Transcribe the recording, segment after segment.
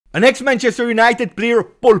An ex-Manchester United player,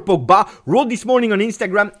 Paul Pogba, wrote this morning on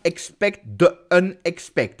Instagram, expect the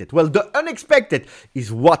unexpected. Well, the unexpected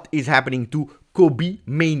is what is happening to Kobbie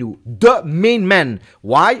Mainoo, the main man.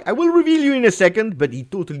 Why? I will reveal you in a second, but he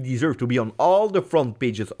totally deserves to be on all the front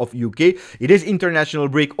pages of UK. It is international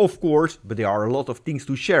break, of course, but there are a lot of things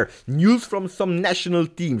to share. News from some national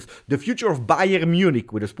teams, the future of Bayern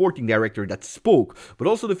Munich with a sporting director that spoke, but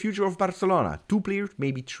also the future of Barcelona. 2 players,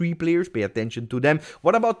 maybe 3 players, pay attention to them.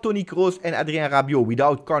 What about Toni Kroos and Adrien Rabiot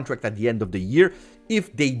without contract at the end of the year?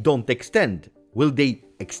 If they don't extend, will they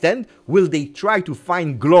extend? Will they try to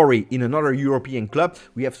find glory in another European club?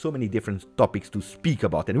 We have so many different topics to speak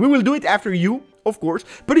about, and we will do it after you, of course,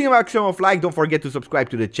 putting a maximum of like. Don't forget to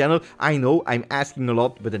subscribe to the channel. I know I'm asking a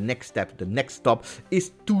lot, but the next stop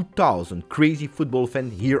is 2000 crazy football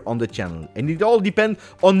fans here on the channel, and it all depends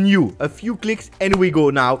on you. A few clicks and we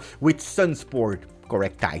go now with Sunsport.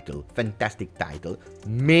 Correct title, fantastic title.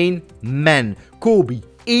 Main man, Kobbie,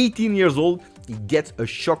 18 years old, he gets a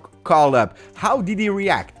shock call-up. How did he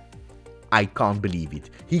react? I can't believe it.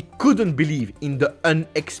 He couldn't believe in the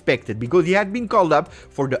unexpected because he had been called up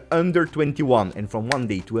for the under-21, and from one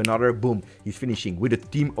day to another, boom, he's finishing with a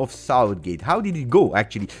team of Southgate. How did it go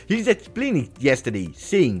actually? He's explaining it yesterday,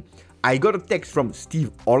 saying, I got a text from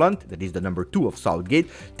Steve Holland, that is the number 2 of Southgate,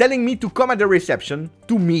 telling me to come at the reception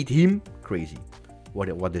to meet him. Crazy.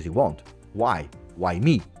 What does he want? Why? Why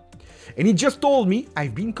me? And he just told me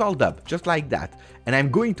I've been called up, just like that, and I'm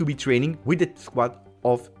going to be training with the squad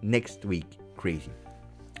of next week. Crazy.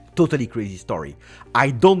 Totally crazy story.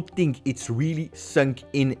 I don't think it's really sunk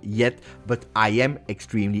in yet, but I am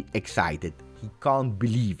extremely excited. He can't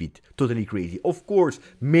believe it. Totally crazy. Of course,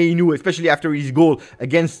 Mainoo, especially after his goal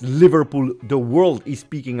against Liverpool, the world is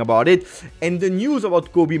speaking about it. And the news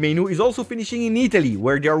about Kobbie Mainoo is also finishing in Italy,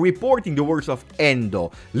 where they are reporting the words of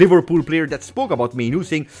Endo, Liverpool player that spoke about Mainoo,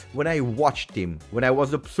 saying, when I watched him, when I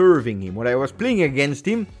was observing him, when I was playing against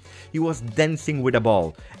him, he was dancing with the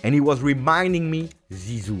ball. And he was reminding me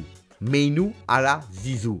Zizou. Mainoo à la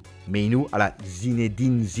Zizou. Mainoo à la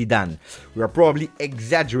Zinedine Zidane. We are probably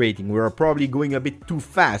exaggerating. We are probably going a bit too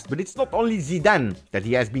fast. But it's not only Zidane that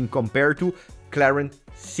he has been compared to. Clarence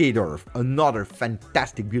Seedorf, another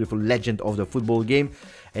fantastic, beautiful legend of the football game.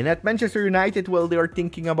 And at Manchester United, well, they are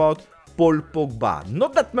thinking about Paul Pogba.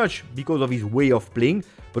 Not that much because of his way of playing,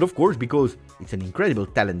 but of course because it's an incredible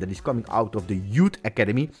talent that is coming out of the youth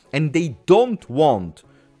academy, and they don't want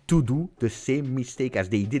to do the same mistake as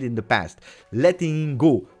they did in the past, letting him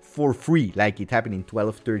go for free like it happened in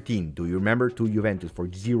 12-13. Do you remember? To Juventus for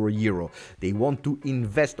 €0. They want to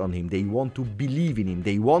invest on him. They want to believe in him.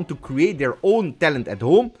 They want to create their own talent at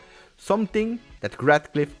home. Something that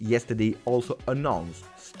Ratcliffe yesterday also announced.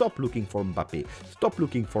 Stop looking for Mbappe. Stop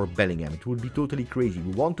looking for Bellingham. It would be totally crazy.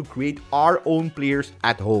 We want to create our own players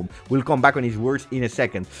at home. We'll come back on his words in a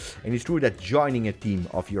second. And it's true that joining a team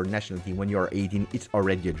of your national team when you're 18, it's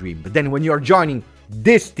already a dream. But then when you're joining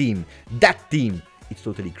this team, that team, it's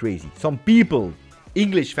totally crazy. Some people,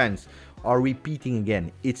 English fans, are repeating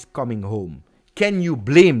again, it's coming home. Can you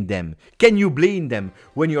blame them? Can you blame them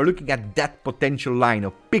when you're looking at that potential line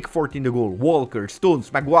of Pickford in the goal, Walker,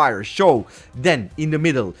 Stones, Maguire, Shaw, then in the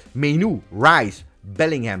middle, Mainoo, Rice,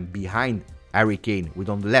 Bellingham behind Harry Kane, with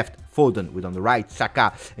on the left Foden, with on the right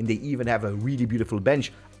Saka, and they even have a really beautiful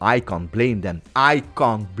bench. I can't blame them. I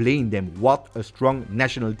can't blame them. What a strong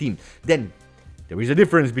national team. Then there is a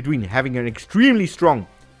difference between having an extremely strong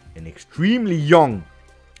and extremely young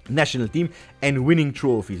national team and winning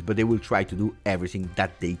trophies, but they will try to do everything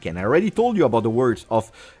that they can. I already told you about the words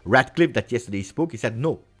of Ratcliffe that yesterday spoke. He said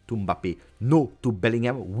no to Mbappe, no to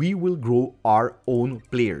Bellingham. We will grow our own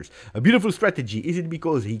players. A beautiful strategy. Is it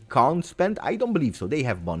because he can't spend? I don't believe so. They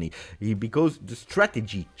have money. Because the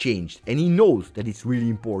strategy changed, and he knows that it's really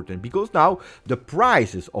important, because now the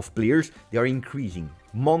prices of players, they are increasing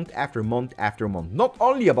month after month after month. Not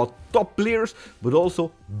only about top players, but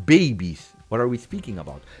also babies. What are we speaking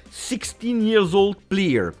about? 16 years old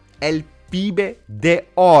player, El Pibe de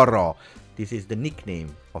Oro. This is the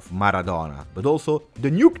nickname of Maradona, but also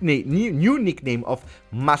the new nickname of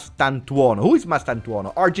Mastantuono. Who is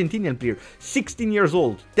Mastantuono? Argentinian player, 16 years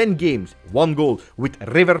old, 10 games, 1 goal with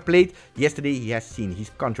River Plate. Yesterday he has seen his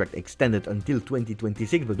contract extended until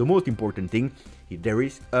 2026, but the most important thing, there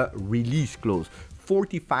is a release clause.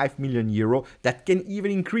 45 million euro that can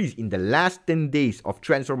even increase in the last 10 days of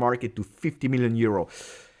transfer market to 50 million euro.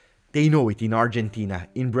 They know it in Argentina,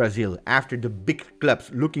 in Brazil, after the big clubs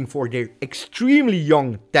looking for their extremely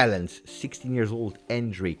young talents. 16 years old,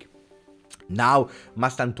 Endrick. Now,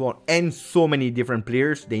 Mastantuono and so many different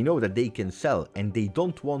players, they know that they can sell and they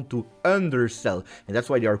don't want to undersell. And that's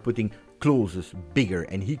why they are putting closest, bigger,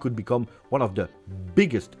 and he could become one of the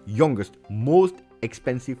biggest, youngest, most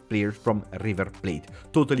expensive players from River Plate.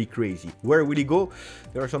 Totally crazy. Where will he go?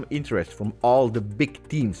 There are some interest from all the big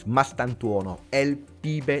teams. Mastantuono, El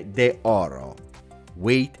Pibe de Oro.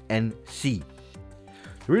 Wait and see.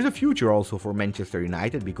 There is a future also for Manchester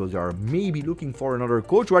United because they are maybe looking for another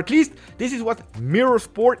coach, or at least this is what Mirror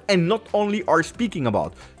Sport and not only are speaking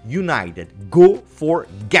about. United, go for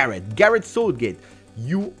Gareth Southgate.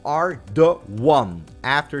 You are the one.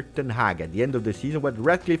 After Ten Hag at the end of the season with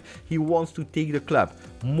Ratcliffe, he wants to take the club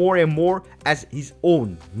more and more as his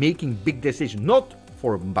own, making big decisions, not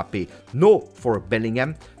for Mbappe, no for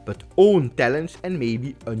Bellingham, but own talents and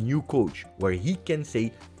maybe a new coach where he can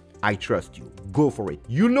say, I trust you, go for it.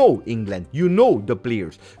 You know England, you know the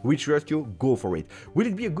players, we trust you, go for it. Will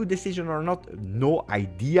it be a good decision or not? No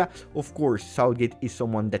idea. Of course, Southgate is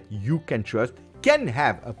someone that you can trust, can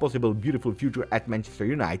have a possible beautiful future at Manchester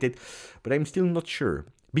United, but I'm still not sure.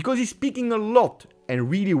 Because he's speaking a lot and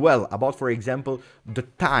really well about, for example, the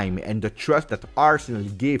time and the trust that Arsenal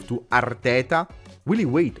gave to Arteta. Will he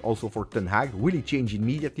wait also for Ten Hag? Will he change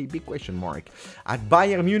immediately? Big question mark. At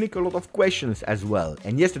Bayern Munich, a lot of questions as well.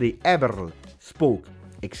 And yesterday, Eberl spoke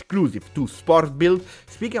exclusive to Sportbild,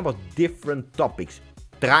 speaking about different topics.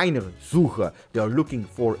 Trainer zoeken. They are looking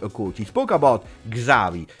for a coach. He spoke about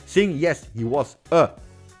Xavi, saying yes, he was a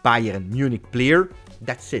Bayern Munich player.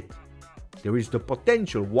 That's it. There is the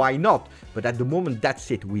potential, why not? But at the moment, that's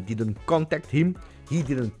it. We didn't contact him. He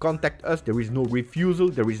didn't contact us. There is no refusal.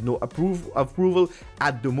 There is no approval.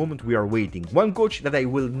 At the moment, we are waiting. One coach that I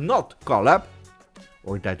will not call up,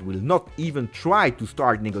 or that will not even try to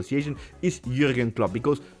start negotiation, is Jurgen Klopp.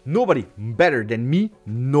 Because nobody better than me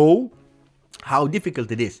know how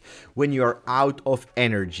difficult it is when you are out of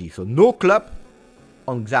energy. So no club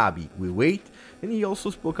on Xabi. We wait. And he also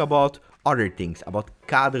spoke about other things, about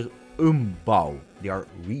Kader Umbau. They are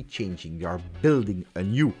rechanging, they are building a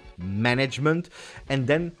new management. And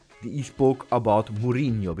then he spoke about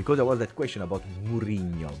Mourinho, because there was that question about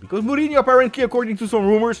Mourinho. Because Mourinho apparently, according to some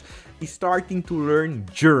rumors, is starting to learn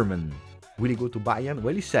German. Will he go to Bayern?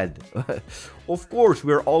 Well, he said, of course,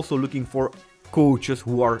 we're also looking for coaches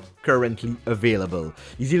who are currently available.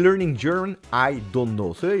 Is he learning German? I don't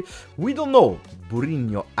know. So we don't know.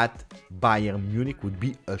 Mourinho at Bayern Munich would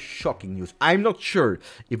be a shocking news. I'm not sure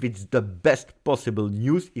if it's the best possible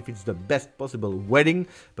news, if it's the best possible wedding,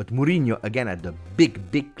 but Mourinho again at the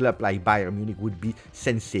big club like Bayern Munich would be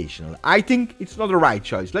sensational. I think it's not the right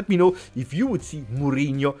choice. Let me know if you would see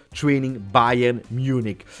Mourinho training Bayern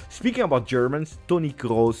Munich. Speaking about Germans, Toni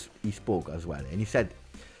Kroos, he spoke as well, and he said,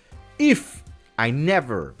 if I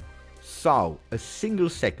never saw a single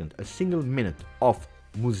second, a single minute of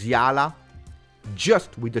Musiala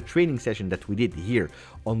just with the training session that we did here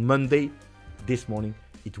on Monday, this morning,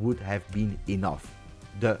 it would have been enough.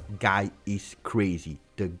 The guy is crazy.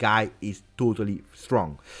 The guy is totally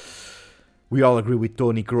strong. We all agree with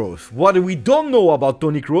Toni Kroos. What we don't know about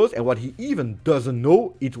Toni Kroos, and what he even doesn't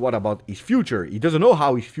know, is what about his future. He doesn't know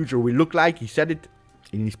how his future will look like. He said it,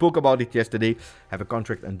 and he spoke about it yesterday, have a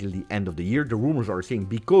contract until the end of the year. The rumors are saying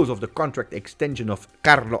because of the contract extension of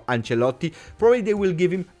Carlo Ancelotti, probably they will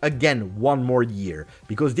give him again one more year.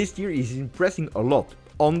 Because this year he's impressing a lot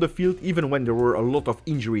on the field, even when there were a lot of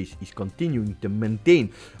injuries. He's continuing to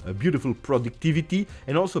maintain a beautiful productivity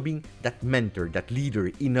and also being that mentor, that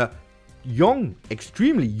leader in a young,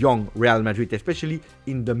 extremely young Real Madrid, especially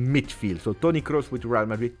in the midfield. So Toni Kroos with Real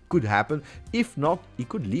Madrid could happen. If not, he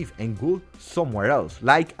could leave and go somewhere else,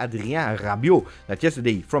 like Adrien Rabiot, that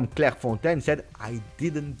yesterday from Clairefontaine said, I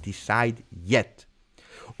didn't decide yet.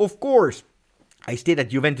 Of course, I stayed at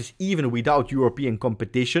Juventus even without European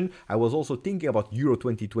competition. I was also thinking about Euro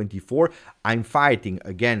 2024. I'm fighting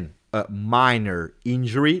again a minor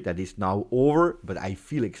injury that is now over, but I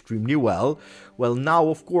feel extremely well. Well, now,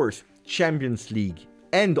 of course, Champions League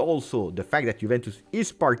and also the fact that Juventus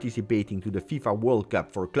is participating to the FIFA World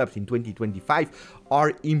Cup for clubs in 2025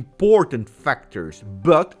 are important factors,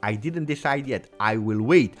 but I didn't decide yet. I will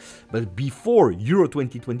wait. But before Euro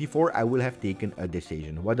 2024, I will have taken a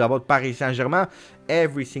decision. What about Paris Saint-Germain?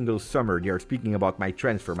 Every single summer they are speaking about my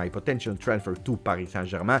transfer, my potential transfer to Paris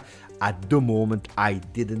Saint-Germain. At the moment, I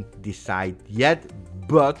didn't decide yet,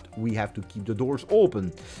 but we have to keep the doors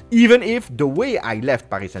open. Even if the way I left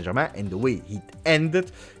Paris Saint-Germain and the way it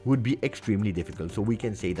ended would be extremely difficult. So we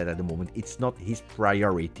can say that at the moment it's not his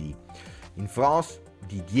priority. In France,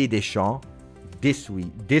 Didier Deschamps,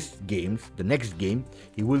 the next game,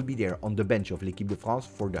 he will be there on the bench of l'Équipe de France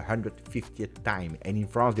for the 150th time. And in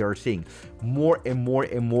France, they are saying more and more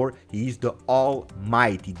and more, he is the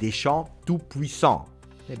almighty Deschamps, tout puissant.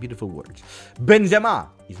 Yeah, beautiful words. Benzema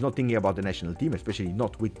is not thinking about the national team, especially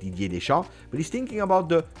not with Didier Deschamps, but he's thinking about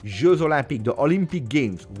the Jeux Olympiques, the Olympic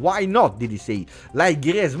Games. Why not, did he say? Like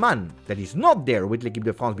Griezmann, that is not there with l'Équipe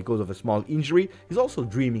de France because of a small injury, is also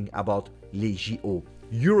dreaming about les JO.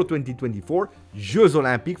 Euro 2024, Jeux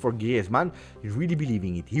Olympiques for Griezmann. He's really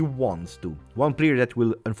believing it. He wants to. One player that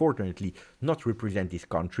will unfortunately not represent his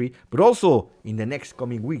country, but also in the next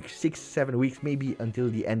coming weeks, 6-7 weeks, maybe until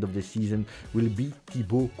the end of the season, will be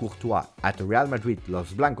Thibaut Courtois. At Real Madrid,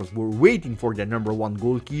 Los Blancos were waiting for their #1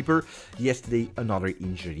 goalkeeper. Yesterday, another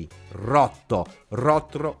injury. Rotto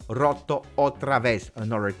otra vez,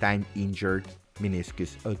 another time injured.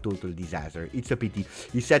 Meniscus, a total disaster. It's a pity.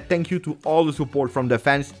 He said thank you to all the support from the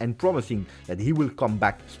fans and promising that he will come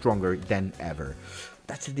back stronger than ever.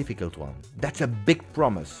 That's a difficult one. That's a big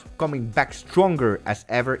promise. Coming back stronger as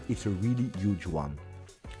ever, it's a really huge one.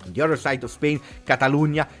 On the other side of Spain,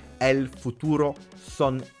 Catalunya, el futuro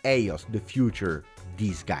son ellos, the future.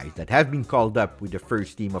 These guys that have been called up with the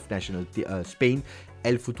first team of national Spain,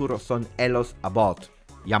 el futuro son ellos about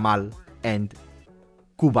Yamal and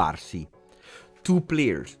Cubarsí. Two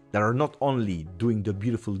players that are not only doing the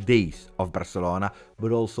beautiful days of Barcelona,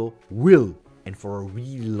 but also will, and for a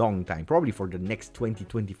really long time, probably for the next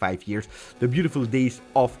 20-25 years, the beautiful days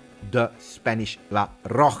of the Spanish La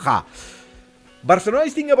Roja. Barcelona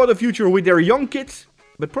is thinking about the future with their young kids,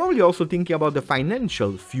 but probably also thinking about the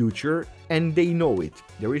financial future, and they know it.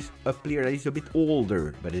 There is a player that is a bit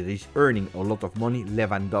older, but it is earning a lot of money.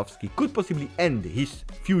 Lewandowski could possibly end his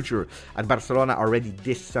future at Barcelona already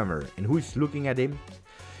this summer. And who is looking at him?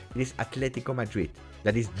 It is Atletico Madrid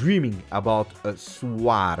that is dreaming about a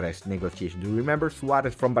Suarez negotiation. Do you remember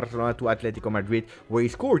Suarez from Barcelona to Atletico Madrid, where he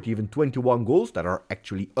scored even 21 goals that are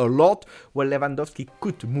actually a lot? Well, Lewandowski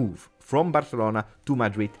could move from Barcelona to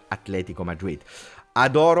Madrid, Atletico Madrid.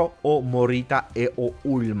 Adoro o morita e o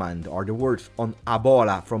Ullman are the words on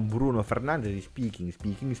Abola from Bruno Fernandes.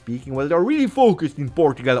 Speaking. Well, they're really focused in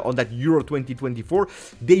Portugal on that Euro 2024.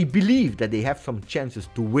 They believe that they have some chances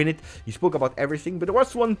to win it. He spoke about everything, but there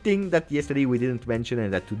was one thing that yesterday we didn't mention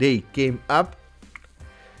and that today came up.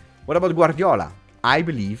 What about Guardiola? I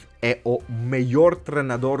believe è o melhor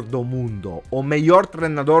treinador do mundo. O melhor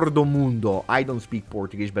treinador do mundo. I don't speak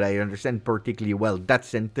Portuguese, but I understand particularly well that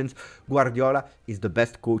sentence. Guardiola is the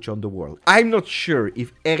best coach on the world. I'm not sure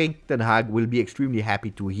if Erik ten Hag will be extremely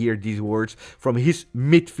happy to hear these words from his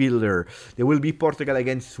midfielder. There will be Portugal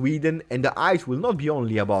against Sweden, and the eyes will not be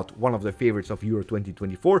only about one of the favorites of Euro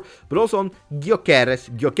 2024, but also on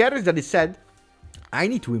Gyökeres. Gyökeres that is said, I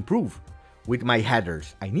need to improve with my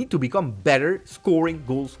headers. I need to become better scoring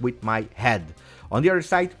goals with my head. On the other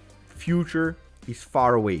side, future is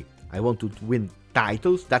far away. I want to win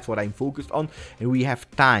titles. That's what I'm focused on. And we have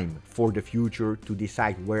time for the future to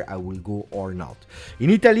decide where I will go or not. In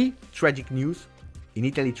Italy, tragic news.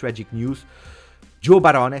 Joe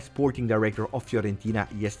Barone, sporting director of Fiorentina,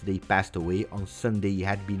 yesterday passed away. On Sunday, he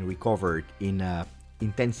had been recovered in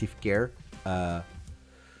intensive care.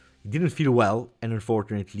 He didn't feel well, and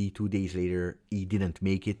unfortunately 2 days later he didn't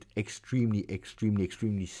make it. Extremely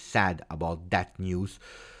sad about that news.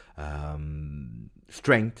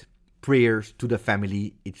 Strength, prayers to the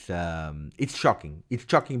family. It's shocking. It's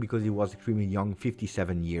shocking because he was extremely young,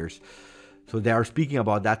 57 years. So they are speaking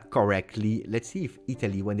about that correctly. Let's see if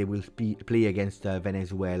Italy, when they will play against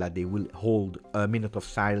Venezuela, they will hold a minute of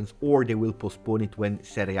silence, or they will postpone it when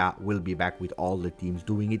Serie A will be back with all the teams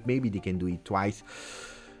doing it. Maybe they can do it twice.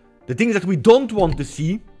 The things that we don't want to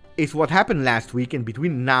see is what happened last weekend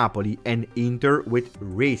between Napoli and Inter with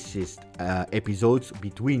racist episodes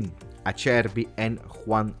between Acerbi and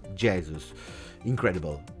Juan Jesus.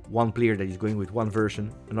 Incredible. One player that is going with one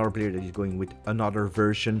version, another player that is going with another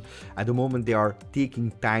version. At the moment, they are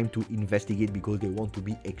taking time to investigate because they want to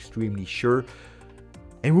be extremely sure.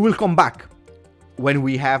 And we will come back when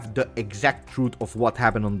we have the exact truth of what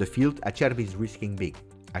happened on the field. Acerbi is risking big.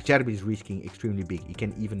 Acerbi is risking extremely big. He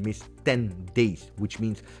can even miss 10 days, which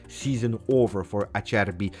means season over for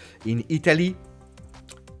Acerbi in Italy.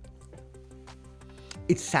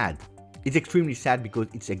 It's sad. It's extremely sad because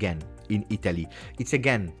it's again in Italy. It's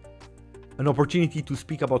again an opportunity to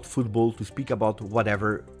speak about football, to speak about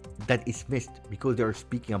whatever that is missed because they're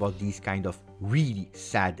speaking about these kind of really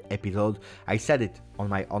sad episodes. I said it on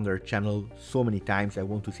my other channel so many times. I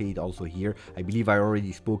want to say it also here. I believe I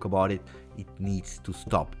already spoke about it. It needs to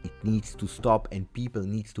stop. It needs to stop, and people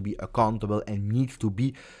needs to be accountable and needs to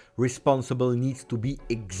be responsible, needs to be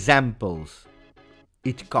examples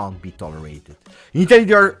It can't be tolerated. In Italy,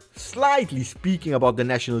 they are slightly speaking about the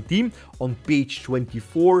national team on page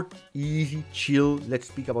 24. Easy, chill. Let's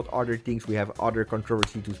speak about other things. We have other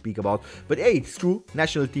controversy to speak about. But hey, it's true.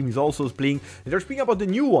 National team is also playing. They're speaking about the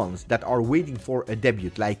new ones that are waiting for a debut,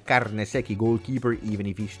 like Carnesecchi, goalkeeper, even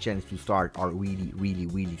if his chance to start are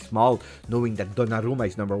really small, knowing that Donnarumma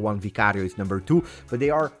is number 1, Vicario is number 2. But they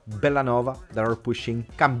are Bellanova that are pushing,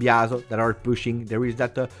 Cambiaso that are pushing. There is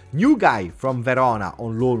that new guy from Verona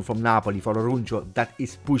on loan from Napoli for Oruncio that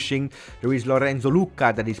is pushing. There is Lorenzo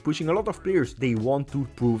Lucca that is pushing. A lot of players, they want to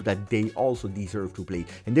prove that they also deserve to play,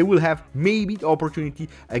 and they will have maybe the opportunity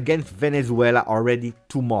against Venezuela already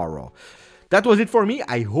tomorrow. That was it for me.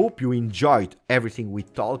 I hope you enjoyed everything we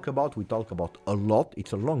talk about. We talk about a lot.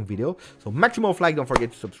 It's a long video, so maximum of like. Don't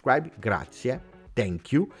forget to subscribe. Grazie,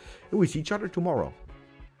 thank you, and we see each other tomorrow.